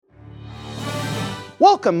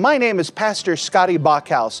Welcome, my name is Pastor Scotty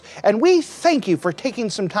Bachhaus, and we thank you for taking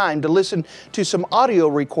some time to listen to some audio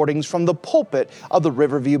recordings from the pulpit of the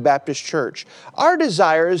Riverview Baptist Church. Our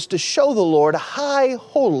desire is to show the Lord high,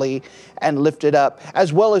 holy, and lifted up,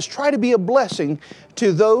 as well as try to be a blessing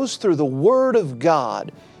to those through the Word of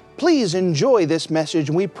God. Please enjoy this message,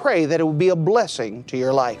 and we pray that it will be a blessing to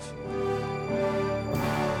your life.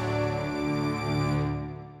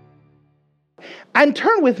 And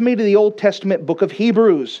turn with me to the Old Testament book of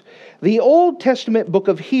Hebrews. The Old Testament book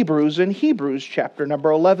of Hebrews in Hebrews chapter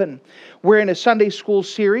number 11. We're in a Sunday school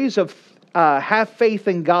series of Have Faith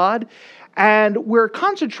in God, and we're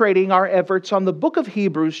concentrating our efforts on the book of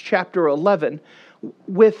Hebrews chapter 11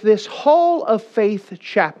 with this Hall of Faith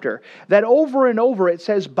chapter that over and over it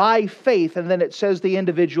says by faith, and then it says the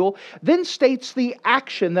individual, then states the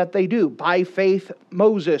action that they do. By faith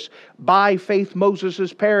Moses, by faith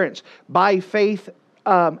Moses' parents, by faith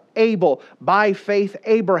Abel, by faith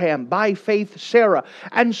Abraham, by faith Sarah,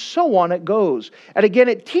 and so on it goes. And again,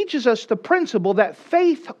 it teaches us the principle that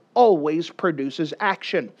faith always produces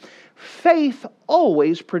action. Faith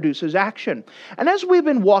always produces action. And as we've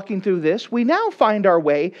been walking through this, we now find our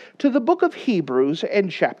way to the book of Hebrews in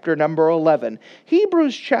chapter number 11.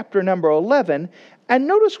 Hebrews chapter number 11, and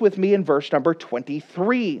notice with me in verse number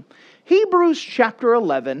 23. Hebrews chapter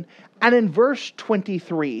 11 and in verse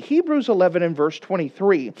 23. Hebrews 11 and verse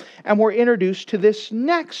 23. And we're introduced to this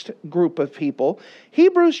next group of people.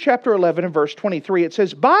 Hebrews chapter 11 and verse 23. It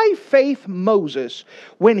says, by faith Moses,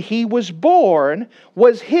 when he was born,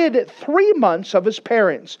 was hid 3 months of his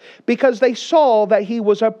parents, because they saw that he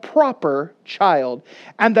was a proper child,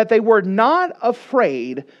 and that they were not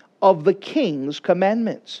afraid of the king's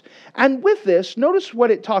commandments. And with this, notice what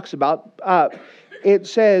it talks about. It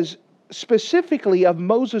says specifically of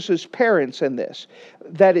Moses' parents in this,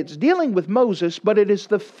 that it's dealing with Moses, but it is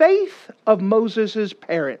the faith of Moses'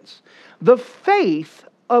 parents. The faith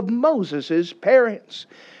of Moses' parents.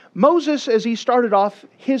 Moses, as he started off,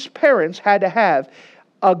 his parents had to have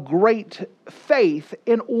a great faith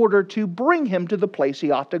in order to bring him to the place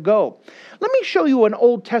he ought to go. Let me show you an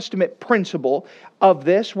Old Testament principle of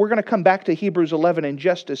this. We're going to come back to Hebrews 11 in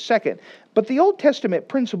just a second. But the Old Testament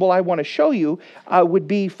principle I want to show you would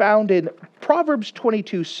be found in Proverbs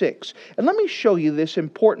 22:6. And let me show you this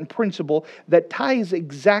important principle that ties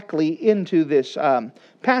exactly into this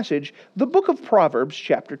passage. The book of Proverbs,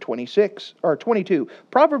 chapter 26, or 22.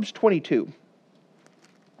 Proverbs 22.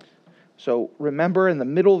 So remember, in the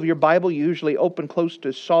middle of your Bible, you usually open close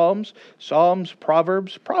to Psalms,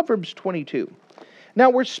 Proverbs 22.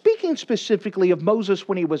 Now, we're speaking specifically of Moses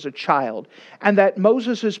when he was a child, and that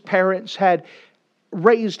Moses' parents had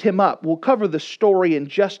raised him up. We'll cover the story in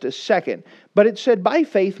just a second. But it said, by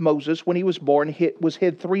faith, Moses, when he was born, was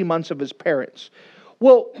hid 3 months of his parents.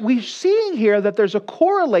 Well, we're seeing here that there's a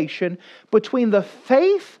correlation between the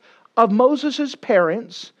faith of Moses'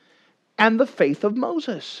 parents and the faith of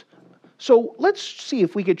Moses. So let's see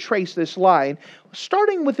if we could trace this line,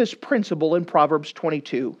 starting with this principle in Proverbs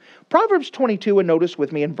 22. Proverbs 22, and notice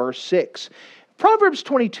with me in verse 6. Proverbs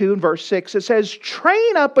 22 and verse 6, it says,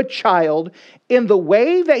 train up a child in the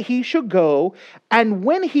way that he should go, and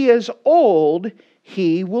when he is old,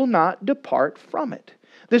 he will not depart from it.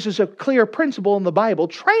 This is a clear principle in the Bible.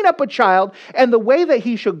 Train up a child in the way that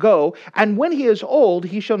he should go, and when he is old,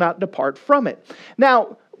 he shall not depart from it.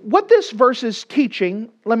 Now, what this verse is teaching,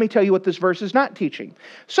 let me tell you what this verse is not teaching.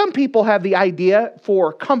 Some people have the idea,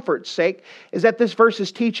 for comfort's sake, is that this verse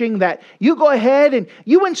is teaching that you go ahead and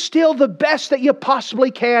you instill the best that you possibly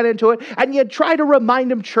can into it, and you try to remind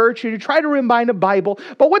them church, and you try to remind them Bible,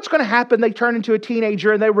 but what's going to happen? They turn into a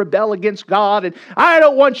teenager and they rebel against God, and I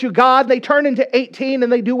don't want you, God. They turn into 18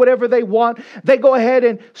 and they do whatever they want. They go ahead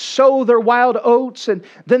and sow their wild oats, and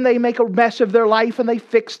then they make a mess of their life and they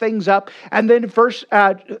fix things up. And then verse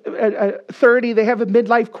 30, they have a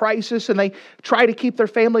midlife crisis and they try to keep their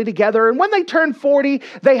family together. And when they turn 40,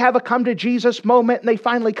 they have a come to Jesus moment and they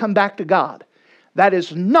finally come back to God. That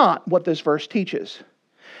is not what this verse teaches.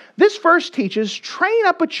 This verse teaches, train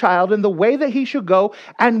up a child in the way that he should go,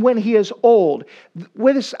 and when he is old.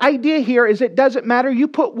 With this idea here is it doesn't matter. You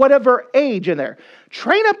put whatever age in there.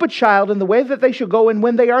 Train up a child in the way that they should go, and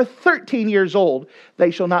when they are 13 years old,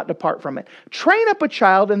 they shall not depart from it. Train up a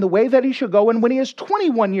child in the way that he should go, and when he is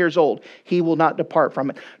 21 years old, he will not depart from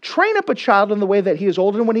it. Train up a child in the way that he is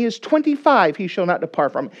old, and when he is 25, he shall not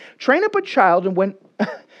depart from it. Train up a child, and when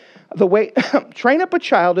train up a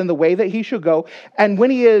child in the way that he should go, and when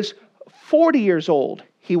he is 40 years old,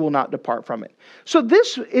 he will not depart from it. So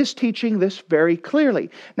this is teaching this very clearly.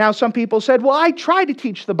 Now, some people said, well, I try to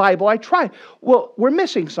teach the Bible. I try. Well, we're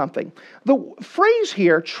missing something. The phrase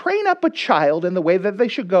here, train up a child in the way that they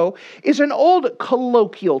should go, is an old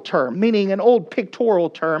colloquial term, meaning an old pictorial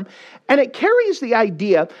term. And it carries the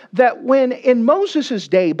idea that when in Moses'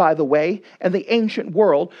 day, by the way, and the ancient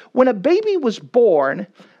world, when a baby was born,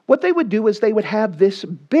 what they would do is they would have this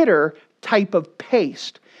bitter type of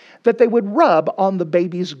paste that they would rub on the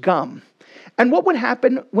baby's gum. And what would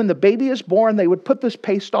happen when the baby is born, they would put this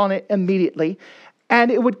paste on it immediately,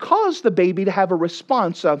 and it would cause the baby to have a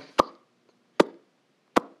response of...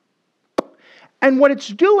 And what it's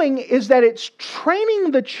doing is that it's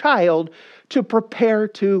training the child to prepare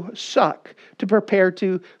to suck, to prepare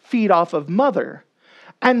to feed off of mother.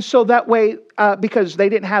 And so that way, because they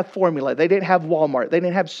didn't have formula, they didn't have Walmart, they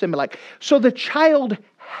didn't have Similac, so the child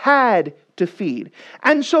had to feed.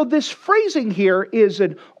 And so this phrasing here is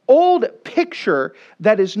an old picture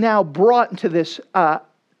that is now brought into this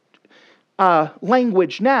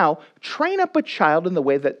language now. Train up a child in the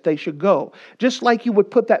way that they should go. Just like you would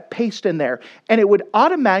put that paste in there, and it would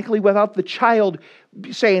automatically, without the child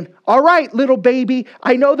saying, all right, little baby,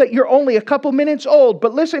 I know that you're only a couple minutes old,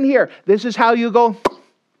 but listen here, this is how you go.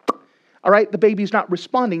 All right, the baby's not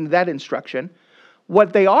responding to that instruction.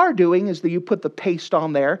 What they are doing is that you put the paste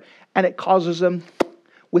on there, and it causes them,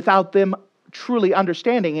 without them truly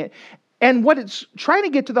understanding it. And what it's trying to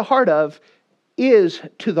get to the heart of is,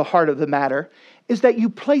 to the heart of the matter, is that you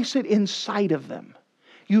place it inside of them.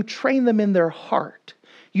 You train them in their heart.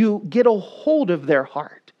 You get a hold of their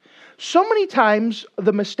heart. So many times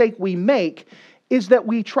the mistake we make is that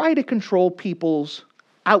we try to control people's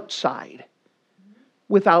outside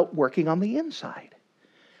without working on the inside.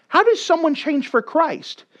 How does someone change for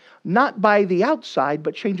Christ? Not by the outside,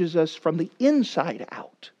 but changes us from the inside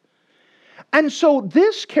out. And so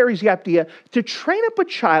this carries the idea to train up a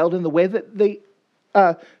child in the way that they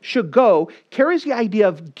should go, carries the idea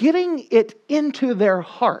of getting it into their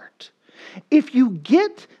heart. If you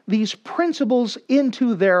get these principles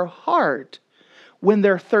into their heart when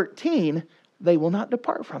they're 13, they will not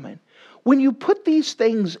depart from it. When you put these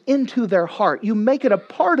things into their heart, you make it a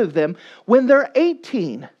part of them. When they're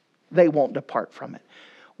 18, they won't depart from it.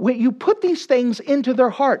 When you put these things into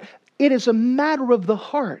their heart, it is a matter of the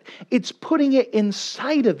heart. It's putting it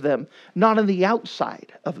inside of them, not on the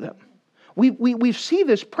outside of them. We see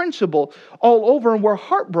this principle all over, and we're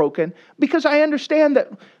heartbroken because I understand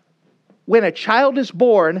that when a child is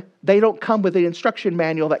born, they don't come with the instruction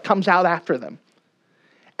manual that comes out after them.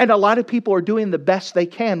 And a lot of people are doing the best they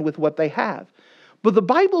can with what they have. But the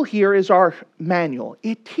Bible here is our manual.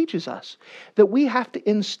 It teaches us that we have to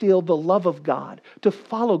instill the love of God, to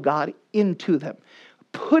follow God into them.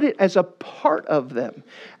 Put it as a part of them.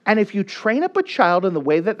 And if you train up a child in the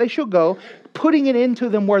way that they should go, putting it into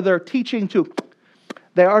them where they're teaching to,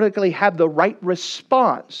 they automatically have the right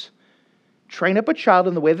response. Train up a child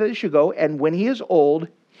in the way that they should go, and when he is old,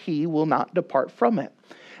 he will not depart from it.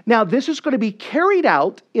 Now, this is going to be carried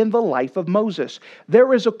out in the life of Moses.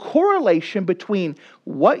 There is a correlation between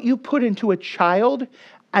what you put into a child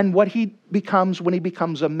and what he becomes when he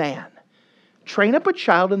becomes a man. Train up a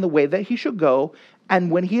child in the way that he should go, and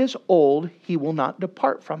when he is old, he will not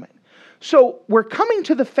depart from it. So we're coming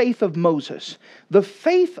to the faith of Moses. The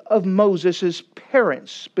faith of Moses'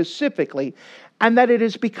 parents specifically, and that it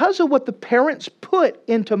is because of what the parents put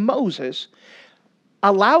into Moses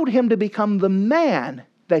allowed him to become the man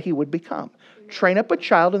that he would become. Train up a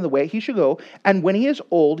child in the way he should go, and when he is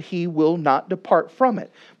old, he will not depart from it.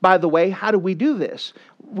 By the way, how do we do this?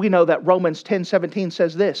 We know that Romans 10:17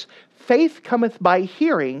 says this, faith cometh by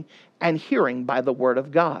hearing, and hearing by the word of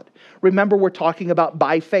God. Remember, we're talking about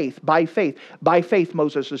by faith, by faith, by faith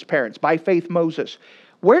Moses' parents, by faith Moses.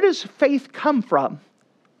 Where does faith come from?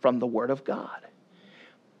 From the word of God.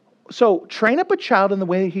 So train up a child in the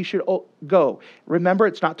way he should go. Remember,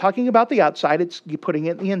 it's not talking about the outside, it's putting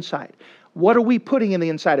it in the inside. What are we putting in the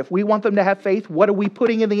inside? If we want them to have faith, what are we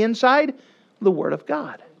putting in the inside? The Word of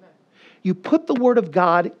God. You put the Word of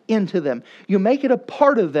God into them. You make it a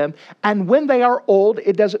part of them. And when they are old,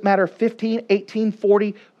 it doesn't matter 15, 18,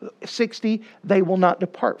 40, 60, they will not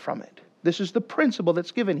depart from it. This is the principle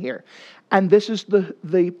that's given here. And this is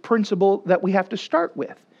the principle that we have to start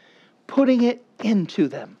with. Putting it into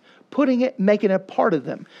them. Putting it, making it a part of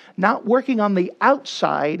them. Not working on the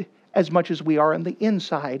outside as much as we are on the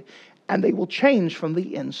inside. And they will change from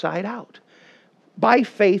the inside out. By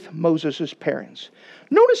faith, Moses' parents.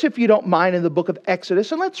 Notice, if you don't mind, in the book of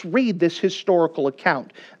Exodus, and let's read this historical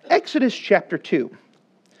account. Exodus chapter 2.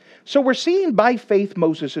 So we're seeing by faith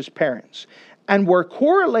Moses' parents. And we're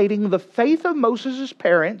correlating the faith of Moses'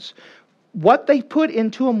 parents, what they put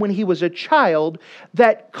into him when he was a child,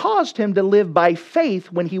 that caused him to live by faith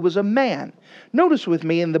when he was a man. Notice with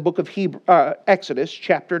me in the book of Exodus,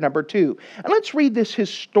 chapter number 2. And let's read this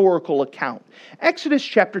historical account. Exodus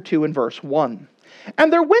chapter 2 and verse 1.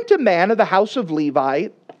 And there went a man of the house of Levi,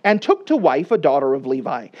 and took to wife a daughter of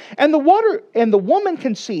Levi. And the woman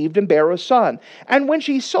conceived and bare a son. And when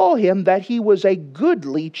she saw him that he was a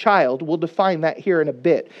goodly child, we'll define that here in a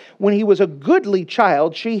bit. When he was a goodly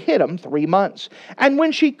child, she hid him 3 months. And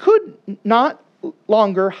when she could not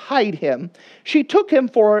longer hide him, she took him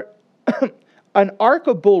for an ark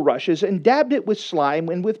of bulrushes, and dabbed it with slime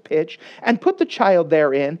and with pitch, and put the child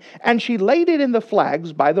therein, and she laid it in the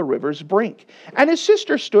flags by the river's brink. And his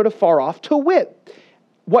sister stood afar off to wit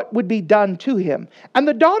what would be done to him. And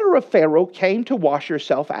the daughter of Pharaoh came to wash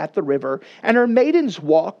herself at the river, and her maidens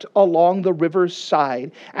walked along the river's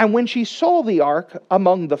side. And when she saw the ark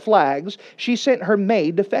among the flags, she sent her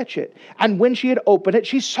maid to fetch it. And when she had opened it,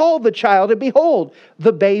 she saw the child, and behold,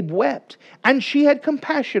 the babe wept. And she had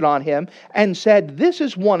compassion on him, and said, This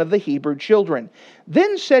is one of the Hebrew children.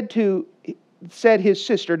 Then said his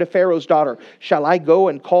sister to Pharaoh's daughter, Shall I go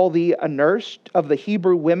and call thee a nurse of the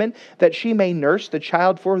Hebrew women, that she may nurse the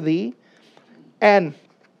child for thee? And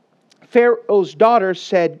Pharaoh's daughter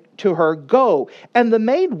said to her, Go. And the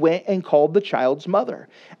maid went and called the child's mother.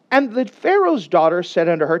 And the Pharaoh's daughter said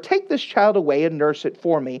unto her, Take this child away and nurse it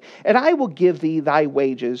for me, and I will give thee thy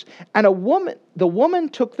wages. And the woman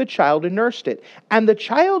took the child and nursed it. And the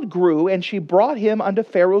child grew, and she brought him unto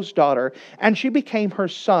Pharaoh's daughter, and she became her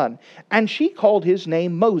son. And she called his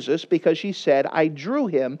name Moses, because she said, I drew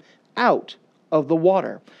him out of the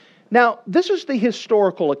water. Now, this is the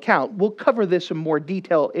historical account. We'll cover this in more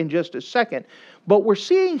detail in just a second. But we're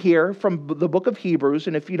seeing here from the book of Hebrews,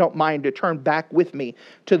 and if you don't mind to turn back with me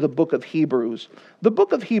to the book of Hebrews. The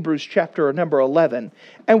book of Hebrews, chapter number 11.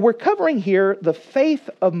 And we're covering here the faith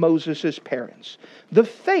of Moses' parents. The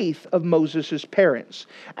faith of Moses' parents.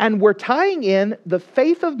 And we're tying in the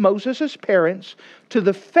faith of Moses' parents to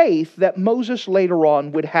the faith that Moses later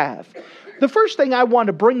on would have. The first thing I want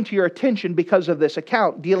to bring to your attention because of this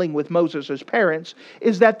account dealing with Moses' parents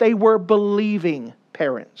is that they were believing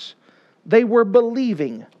parents. They were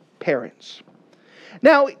believing parents.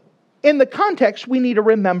 Now, in the context, we need to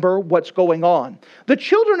remember what's going on. The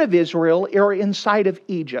children of Israel are inside of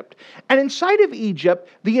Egypt. And inside of Egypt,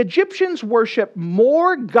 the Egyptians worship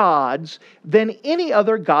more gods than any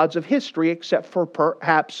other gods of history, except for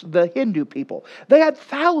perhaps the Hindu people. They had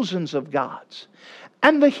thousands of gods.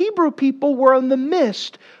 And the Hebrew people were in the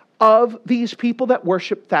midst of these people that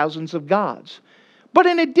worship thousands of gods. But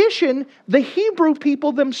in addition, the Hebrew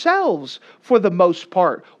people themselves, for the most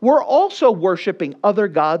part, were also worshiping other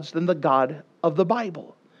gods than the God of the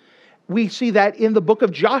Bible. We see that in the book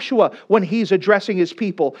of Joshua when he's addressing his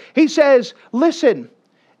people. He says, listen,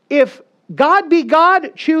 if God be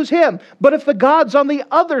God, choose him. But if the God's on the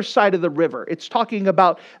other side of the river, it's talking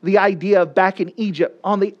about the idea of back in Egypt,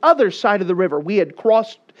 on the other side of the river. We had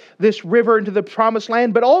crossed this river into the promised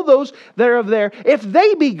land, but all those that are there, if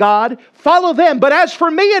they be God, follow them. But as for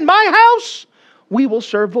me and my house, we will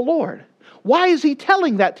serve the Lord. Why is he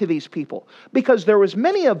telling that to these people? Because there was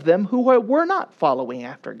many of them who were not following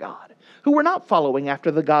after God, who were not following after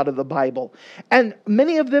the God of the Bible. And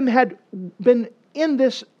many of them had been in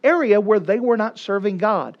this area where they were not serving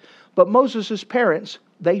God. But Moses' parents,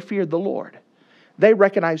 they feared the Lord. They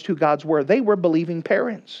recognized who God's were. They were believing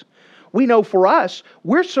parents. We know for us,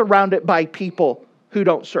 we're surrounded by people who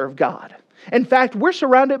don't serve God. In fact, we're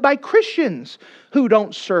surrounded by Christians who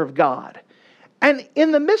don't serve God. And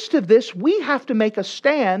in the midst of this, we have to make a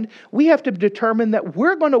stand. We have to determine that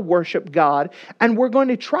we're going to worship God, and we're going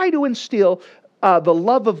to try to instill the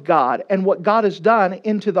love of God and what God has done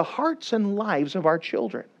into the hearts and lives of our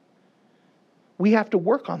children. We have to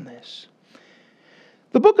work on this.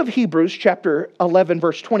 The book of Hebrews, chapter 11,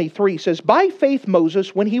 verse 23 says, By faith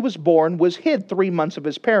Moses, when he was born, was hid 3 months of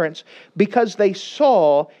his parents, because they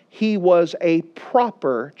saw he was a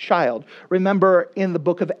proper child. Remember, in the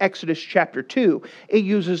book of Exodus, chapter 2, it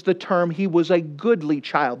uses the term he was a goodly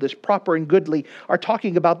child. This proper and goodly are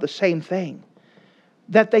talking about the same thing.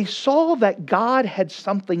 That they saw that God had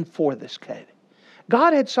something for this kid.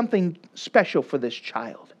 God had something special for this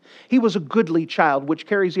child. He was a goodly child, which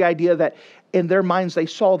carries the idea that in their minds they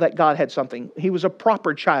saw that God had something. He was a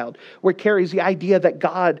proper child, which carries the idea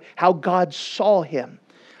that how God saw him.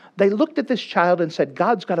 They looked at this child and said,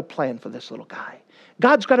 God's got a plan for this little guy.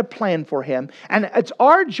 God's got a plan for him. And it's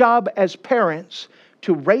our job as parents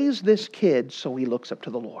to raise this kid so he looks up to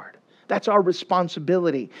the Lord. That's our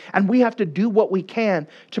responsibility. And we have to do what we can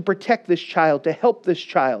to protect this child, to help this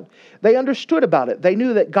child. They understood about it. They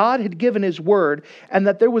knew that God had given His word and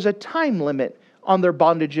that there was a time limit on their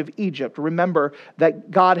bondage of Egypt. Remember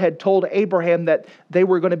that God had told Abraham that they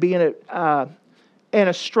were going to be in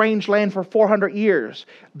a strange land for 400 years.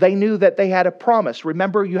 They knew that they had a promise.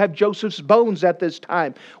 Remember, you have Joseph's bones at this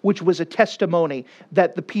time, which was a testimony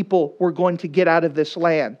that the people were going to get out of this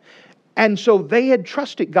land. And so they had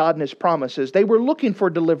trusted God and His promises. They were looking for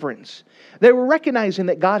deliverance. They were recognizing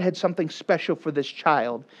that God had something special for this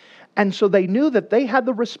child. And so they knew that they had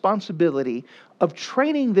the responsibility of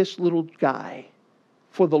training this little guy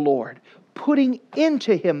for the Lord, putting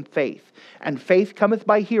into him faith. And faith cometh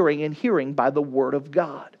by hearing, and hearing by the word of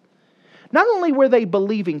God. Not only were they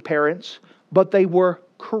believing parents, but they were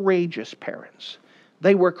courageous parents.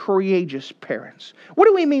 They were courageous parents. What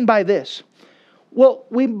do we mean by this? Well,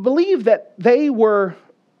 we believe that they were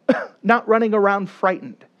not running around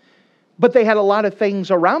frightened, but they had a lot of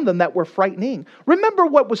things around them that were frightening. Remember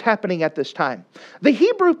what was happening at this time. The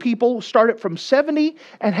Hebrew people started from 70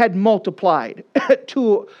 and had multiplied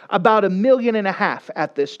to about 1.5 million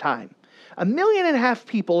at this time. 1.5 million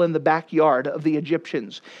people in the backyard of the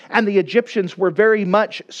Egyptians. And the Egyptians were very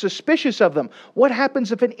much suspicious of them. What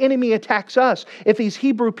happens if an enemy attacks us? If these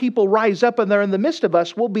Hebrew people rise up and they're in the midst of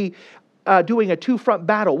us, we'll be doing a two-front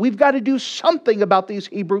battle. We've got to do something about these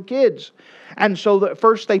Hebrew kids. And so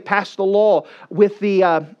first they passed the law with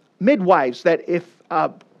the midwives that if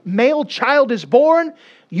a male child is born,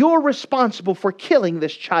 you're responsible for killing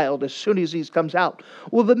this child as soon as he comes out.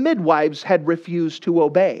 Well, the midwives had refused to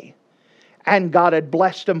obey. And God had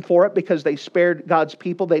blessed them for it because they spared God's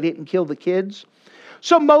people. They didn't kill the kids.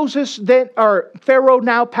 So Pharaoh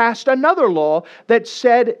now passed another law that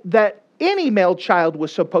said that any male child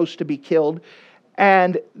was supposed to be killed,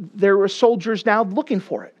 and there were soldiers now looking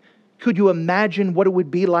for it. Could you imagine what it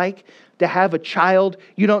would be like to have a child?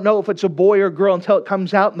 You don't know if it's a boy or girl until it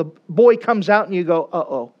comes out, and the boy comes out and you go,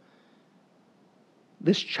 uh-oh.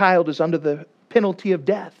 This child is under the penalty of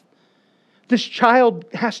death. This child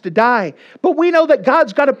has to die. But we know that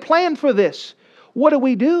God's got a plan for this. What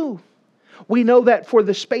do? We know that for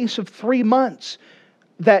the space of 3 months,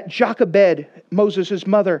 that Jochebed, Moses'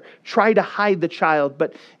 mother, tried to hide the child.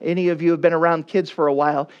 But any of you have been around kids for a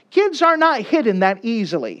while. Kids are not hidden that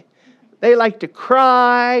easily. They like to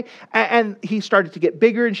cry. And he started to get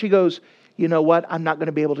bigger and she goes, you know what? I'm not going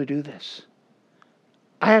to be able to do this.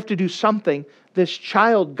 I have to do something. This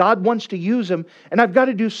child, God wants to use him. And I've got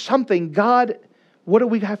to do something. God, what do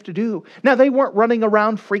we have to do? Now, they weren't running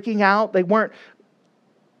around freaking out. They weren't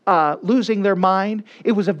losing their mind.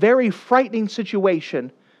 It was a very frightening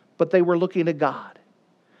situation, but they were looking to God.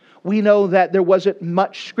 We know that there wasn't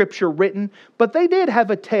much scripture written, but they did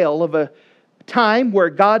have a tale of a time where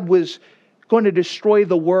God was going to destroy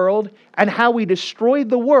the world, and how He destroyed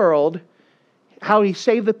the world, how He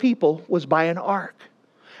saved the people was by an ark.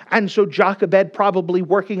 And so Jochebed, probably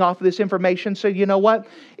working off of this information, said, you know what?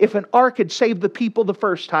 If an ark had saved the people the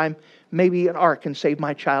first time, maybe an ark can save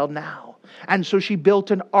my child now. And so she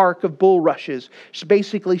built an ark of bulrushes. So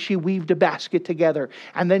basically, she weaved a basket together.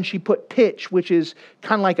 And then she put pitch, which is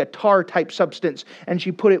kind of like a tar type substance. And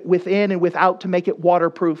she put it within and without to make it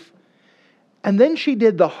waterproof. And then she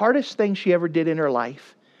did the hardest thing she ever did in her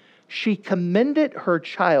life. She commended her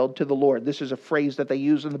child to the Lord. This is a phrase that they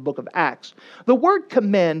use in the book of Acts. The word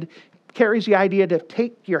commend carries the idea to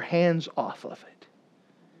take your hands off of it.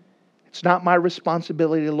 It's not my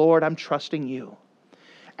responsibility, Lord. I'm trusting you.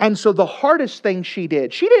 And so the hardest thing she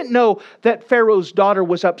didn't know that Pharaoh's daughter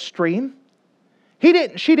was upstream. She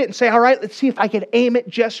didn't say, all right, let's see if I can aim it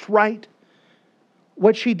just right.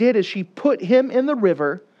 What she did is she put him in the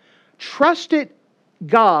river, trusted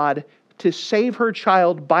God to save her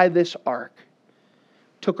child by this ark.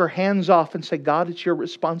 Took her hands off and said, God, it's your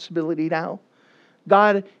responsibility now.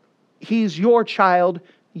 God, he's your child.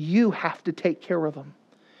 You have to take care of him.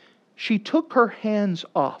 She took her hands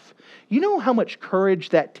off. You know how much courage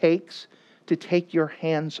that takes to take your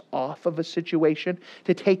hands off of a situation,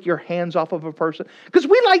 to take your hands off of a person? Because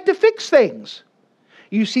we like to fix things.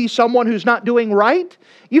 You see someone who's not doing right,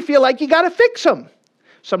 you feel like you got to fix them.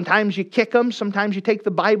 Sometimes you kick them. Sometimes you take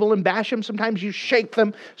the Bible and bash them. Sometimes you shake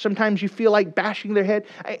them. Sometimes you feel like bashing their head.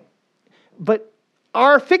 But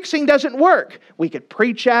our fixing doesn't work. We could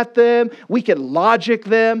preach at them. We could logic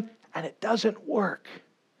them. And it doesn't work.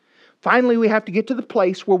 Finally, we have to get to the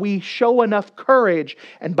place where we show enough courage.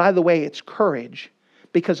 And by the way, it's courage.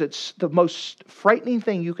 Because it's the most frightening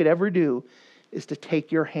thing you could ever do is to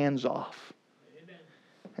take your hands off. Amen.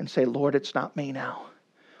 And say, Lord, it's not me now.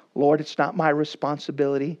 Lord, it's not my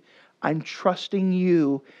responsibility. I'm trusting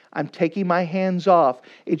you. I'm taking my hands off.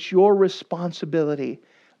 It's your responsibility.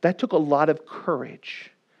 That took a lot of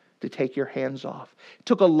courage to take your hands off. It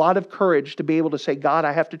took a lot of courage to be able to say, God,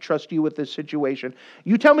 I have to trust you with this situation.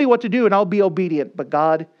 You tell me what to do and I'll be obedient. But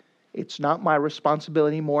God, it's not my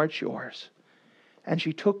responsibility anymore, it's yours. And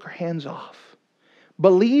she took her hands off,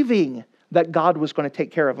 believing that God was going to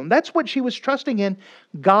take care of him. That's what she was trusting in.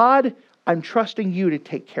 God, I'm trusting you to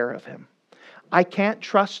take care of him. I can't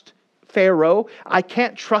trust Pharaoh. I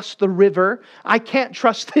can't trust the river. I can't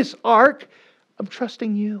trust this ark. I'm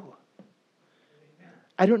trusting you.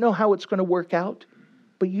 I don't know how it's going to work out,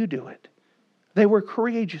 but you do it. They were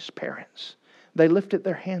courageous parents. They lifted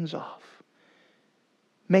their hands off.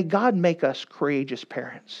 May God make us courageous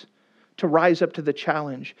parents, to rise up to the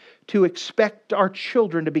challenge, to expect our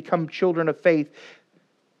children to become children of faith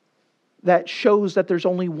that shows that there's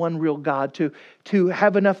only one real God, to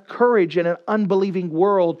have enough courage in an unbelieving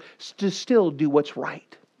world to still do what's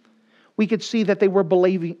right. We could see that they were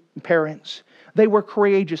believing parents. They were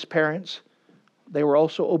courageous parents. They were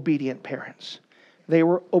also obedient parents. They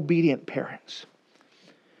were obedient parents.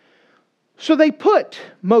 So they put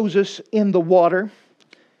Moses in the water.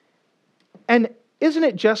 And isn't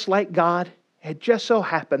it just like God? It just so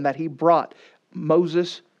happened that he brought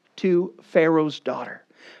Moses to Pharaoh's daughter.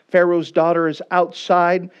 Pharaoh's daughter is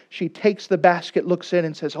outside. She takes the basket, looks in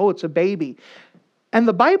and says, oh, it's a baby. And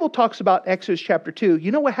the Bible talks about Exodus chapter 2.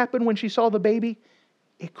 You know what happened when she saw the baby?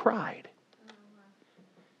 It cried.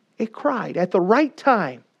 It cried at the right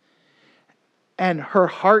time. And her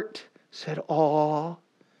heart said, oh,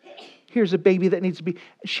 here's a baby that needs to be.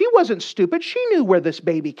 She wasn't stupid. She knew where this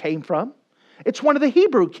baby came from. It's one of the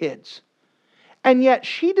Hebrew kids. And yet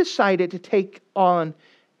she decided to take on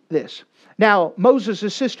this. Now,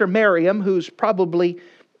 Moses' sister Miriam, who's probably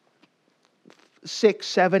 6,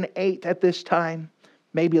 7, 8 at this time,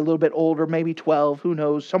 maybe a little bit older, maybe 12, who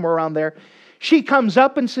knows, somewhere around there. She comes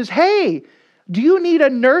up and says, hey, do you need a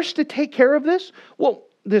nurse to take care of this? Well,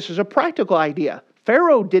 this is a practical idea.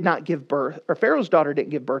 Pharaoh did not give birth, or Pharaoh's daughter didn't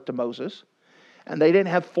give birth to Moses. And they didn't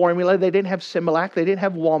have formula, they didn't have Similac, they didn't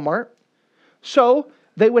have Walmart. So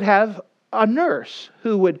they would have a nurse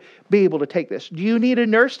who would be able to take this. Do you need a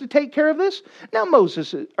nurse to take care of this? Now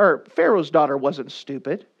Pharaoh's daughter wasn't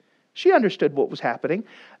stupid. She understood what was happening.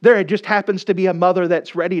 There just happens to be a mother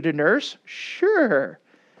that's ready to nurse. Sure.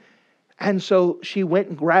 And so she went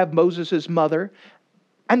and grabbed Moses' mother.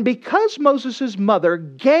 And because Moses' mother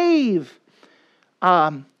gave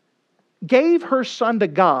her son to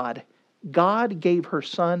God, God gave her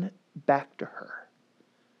son back to her.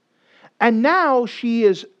 And now she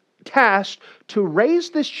is tasked to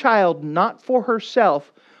raise this child not for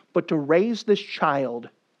herself, but to raise this child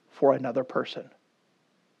for another person.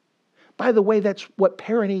 By the way, that's what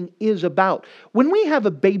parenting is about. When we have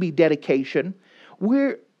a baby dedication,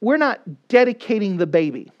 we're not dedicating the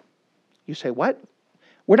baby. You say, what?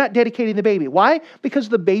 We're not dedicating the baby. Why? Because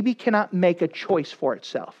the baby cannot make a choice for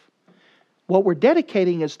itself. What we're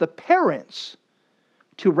dedicating is the parents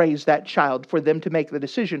to raise that child, for them to make the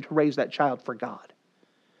decision to raise that child for God.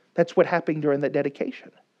 That's what happened during the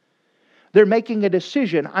dedication. They're making a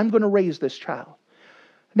decision, I'm going to raise this child.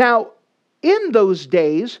 Now, in those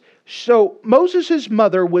days, so Moses'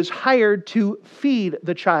 mother was hired to feed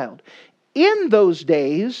the child. In those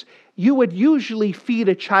days, you would usually feed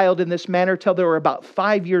a child in this manner till they were about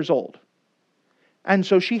 5 years old. And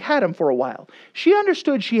so she had him for a while. She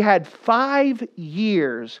understood she had 5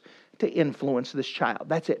 years to influence this child.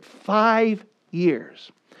 That's it, 5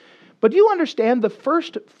 years. But you understand the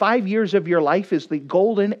first 5 years of your life is the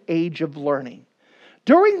golden age of learning.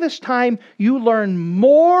 During this time, you learn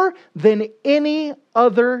more than any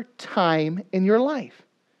other time in your life.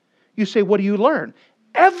 You say, what do you learn?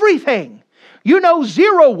 Everything. You know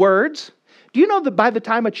 0 words. Do you know that by the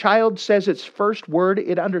time a child says its first word,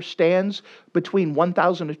 it understands between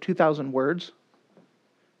 1,000 to 2,000 words?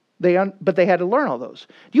 But they had to learn all those.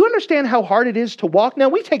 Do you understand how hard it is to walk? Now,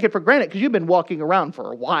 we take it for granted because you've been walking around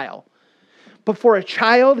for a while. But for a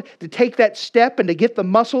child to take that step and to get the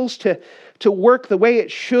muscles to work the way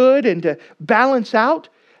it should and to balance out,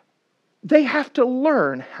 they have to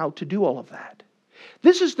learn how to do all of that.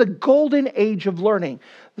 This is the golden age of learning.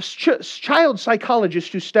 The child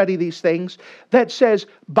psychologists who study these things that says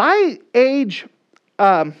by age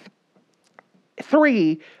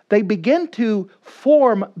 3, they begin to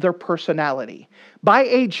form their personality. By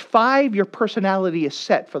age 5, your personality is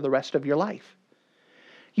set for the rest of your life.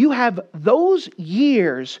 You have those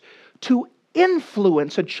years to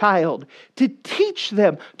influence a child, to teach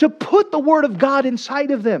them, to put the Word of God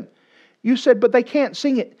inside of them. You said, but they can't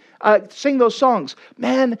sing it. Sing those songs.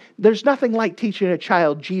 Man, there's nothing like teaching a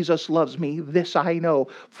child, Jesus loves me, this I know,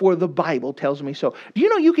 for the Bible tells me so. Do you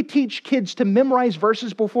know you could teach kids to memorize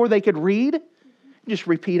verses before they could read? Just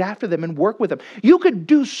repeat after them and work with them. You could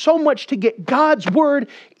do so much to get God's word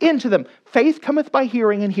into them. Faith cometh by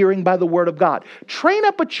hearing, and hearing by the word of God. Train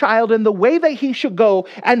up a child in the way that he should go,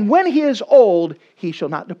 and when he is old, he shall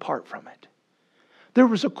not depart from it. There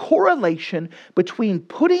was a correlation between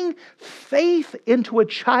putting faith into a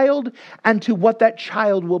child and to what that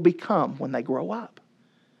child will become when they grow up.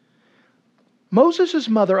 Moses'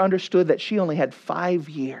 mother understood that she only had 5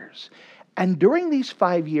 years. And during these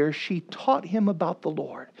 5 years, she taught him about the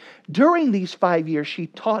Lord. During these 5 years, she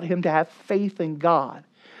taught him to have faith in God.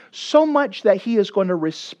 So much that he is going to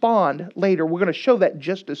respond later. We're going to show that in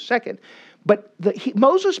just a second. But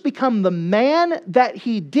Moses became the man that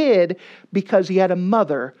he did because he had a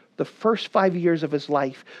mother the first 5 years of his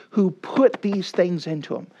life who put these things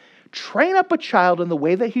into him. Train up a child in the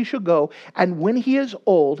way that he should go, and when he is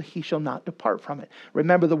old, he shall not depart from it.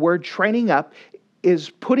 Remember, the word training up is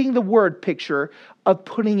putting the word picture of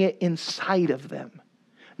putting it inside of them.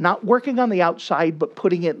 Not working on the outside, but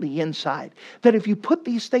putting it in the inside. That if you put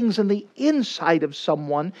these things in the inside of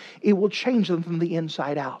someone, it will change them from the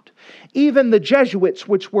inside out. Even the Jesuits,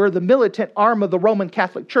 which were the militant arm of the Roman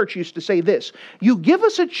Catholic Church, used to say this: you give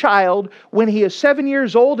us a child when he is 7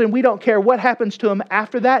 years old, and we don't care what happens to him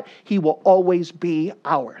after that, he will always be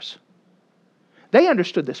ours. They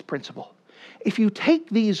understood this principle. If you take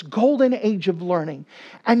these golden age of learning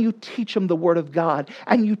and you teach them the Word of God,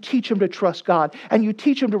 and you teach them to trust God, and you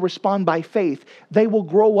teach them to respond by faith, they will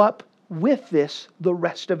grow up with this the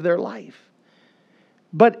rest of their life.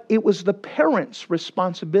 But it was the parents'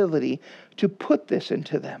 responsibility to put this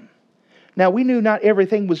into them. Now, we knew not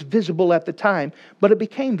everything was visible at the time, but it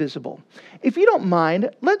became visible. If you don't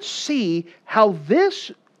mind, let's see how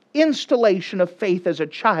this installation of faith as a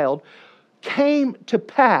child came to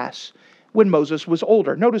pass when Moses was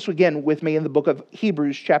older. Notice again with me in the book of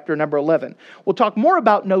Hebrews chapter number 11. We'll talk more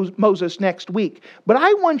about Moses next week, but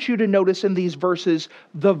I want you to notice in these verses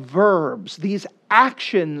the verbs, these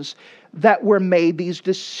actions that were made, these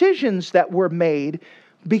decisions that were made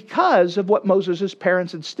because of what Moses'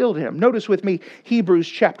 parents instilled in him. Notice with me Hebrews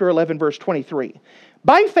chapter 11 verse 23.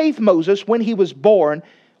 By faith Moses, when he was born,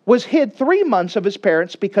 was hid 3 months of his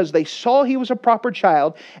parents because they saw he was a proper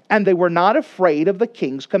child, and they were not afraid of the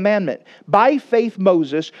king's commandment. By faith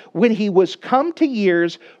Moses, when he was come to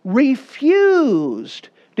years, refused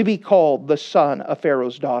to be called the son of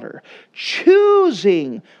Pharaoh's daughter,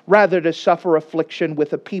 choosing rather to suffer affliction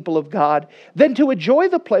with the people of God than to enjoy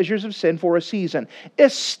the pleasures of sin for a season,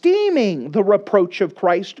 esteeming the reproach of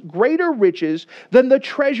Christ greater riches than the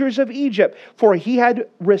treasures of Egypt, for he had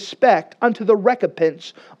respect unto the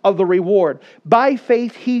recompense of the reward. By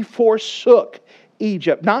faith he forsook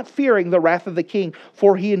Egypt, not fearing the wrath of the king,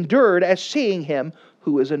 for he endured as seeing him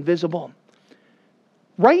who is invisible.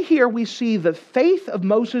 Right here we see the faith of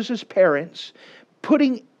Moses' parents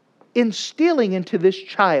instilling into this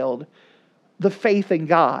child the faith in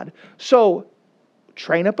God. So,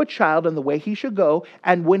 train up a child in the way he should go,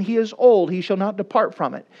 and when he is old, he shall not depart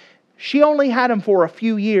from it. She only had him for a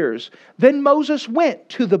few years. Then Moses went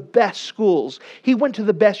to the best schools. He went to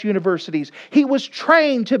the best universities. He was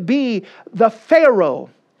trained to be the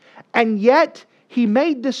Pharaoh. And yet, he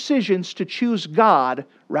made decisions to choose God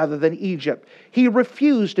rather than Egypt. He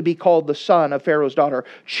refused to be called the son of Pharaoh's daughter,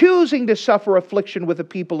 choosing to suffer affliction with the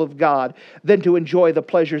people of God than to enjoy the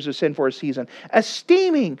pleasures of sin for a season.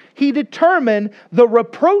 Esteeming, he determined the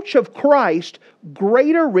reproach of Christ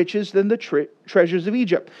greater riches than the treasures of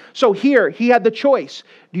Egypt. So here, he had the choice.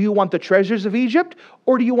 Do you want the treasures of Egypt,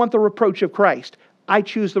 or do you want the reproach of Christ? I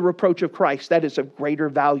choose the reproach of Christ. That is of greater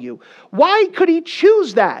value. Why could he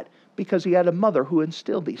choose that? Because he had a mother who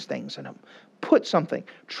instilled these things in him. Put something.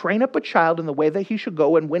 Train up a child in the way that he should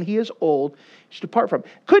go, and when he is old, he should depart from it.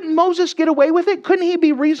 Couldn't Moses get away with it? Couldn't he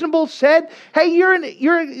be reasonable? Said, hey,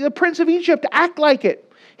 you're the prince of Egypt. Act like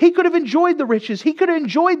it. He could have enjoyed the riches. He could have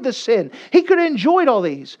enjoyed the sin. He could have enjoyed all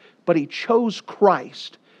these. But he chose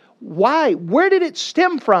Christ. Why? Where did it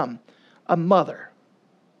stem from? A mother.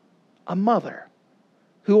 A mother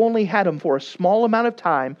who only had him for a small amount of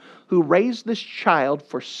time, who raised this child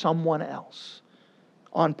for someone else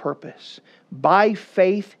on purpose. By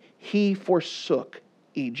faith he forsook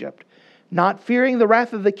Egypt, not fearing the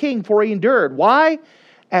wrath of the king, for he endured. Why?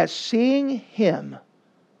 As seeing him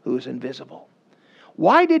who is invisible.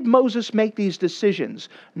 Why did Moses make these decisions?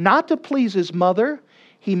 Not to please his mother.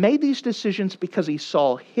 He made these decisions because he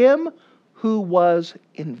saw him who was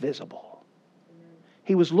invisible.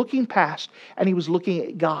 He was looking past and he was looking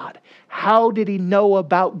at God. How did he know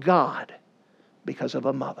about God? Because of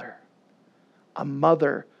a mother. A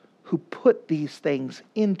mother who put these things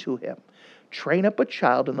into him. Train up a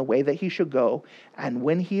child in the way that he should go, and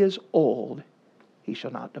when he is old, he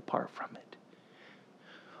shall not depart from it.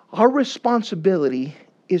 Our responsibility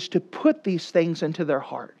is to put these things into their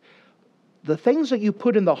heart. The things that you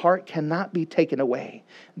put in the heart cannot be taken away.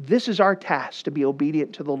 This is our task, to be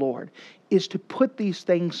obedient to the Lord, is to put these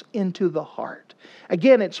things into the heart.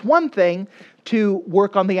 Again, it's one thing to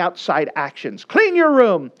work on the outside actions. Clean your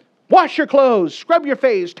room, wash your clothes, scrub your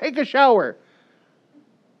face, take a shower.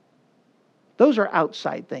 Those are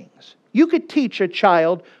outside things. You could teach a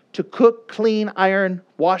child to cook, clean, iron,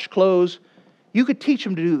 wash clothes. You could teach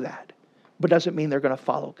them to do that, but it doesn't mean they're going to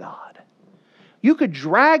follow God. You could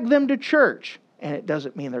drag them to church, and it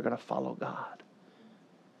doesn't mean they're going to follow God.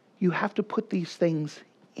 You have to put these things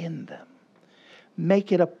in them.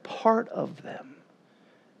 Make it a part of them.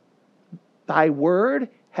 Thy word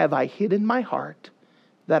have I hid in my heart,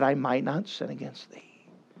 that I might not sin against thee.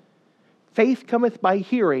 Faith cometh by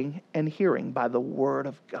hearing, and hearing by the word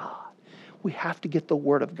of God. We have to get the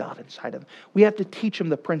word of God inside of them. We have to teach them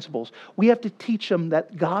the principles. We have to teach them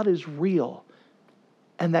that God is real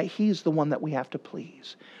and that He's the one that we have to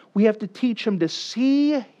please. We have to teach them to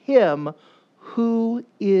see Him who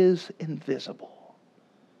is invisible.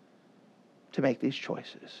 To make these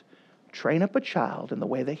choices. Train up a child in the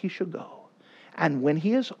way that he should go, and when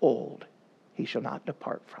he is old, he shall not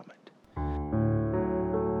depart from it.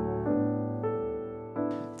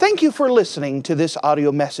 Thank you for listening to this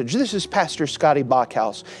audio message. This is Pastor Scotty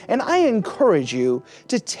Bachhaus, and I encourage you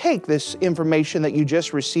to take this information that you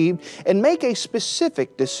just received and make a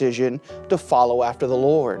specific decision to follow after the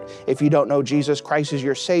Lord. If you don't know Jesus Christ as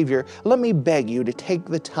your Savior, let me beg you to take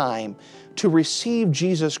the time to receive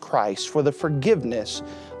Jesus Christ for the forgiveness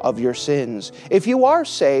of your sins. If you are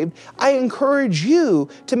saved, I encourage you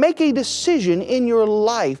to make a decision in your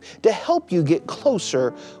life to help you get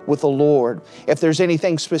closer with the Lord. If there's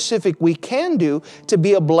anything specific we can do to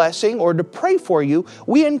be a blessing or to pray for you,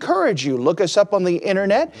 we encourage you. Look us up on the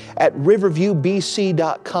internet at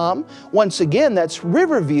riverviewbc.com. Once again, that's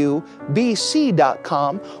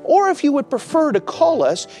riverviewbc.com. Or if you would prefer to call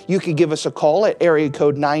us, you could give us a call at area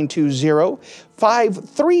code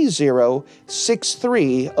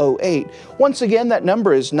 920-530-6308. Once again, that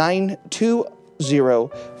number is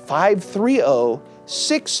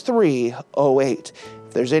 920-530-6308.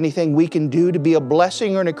 If there's anything we can do to be a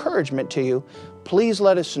blessing or an encouragement to you, please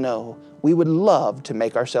let us know. We would love to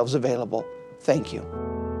make ourselves available. Thank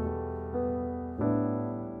you.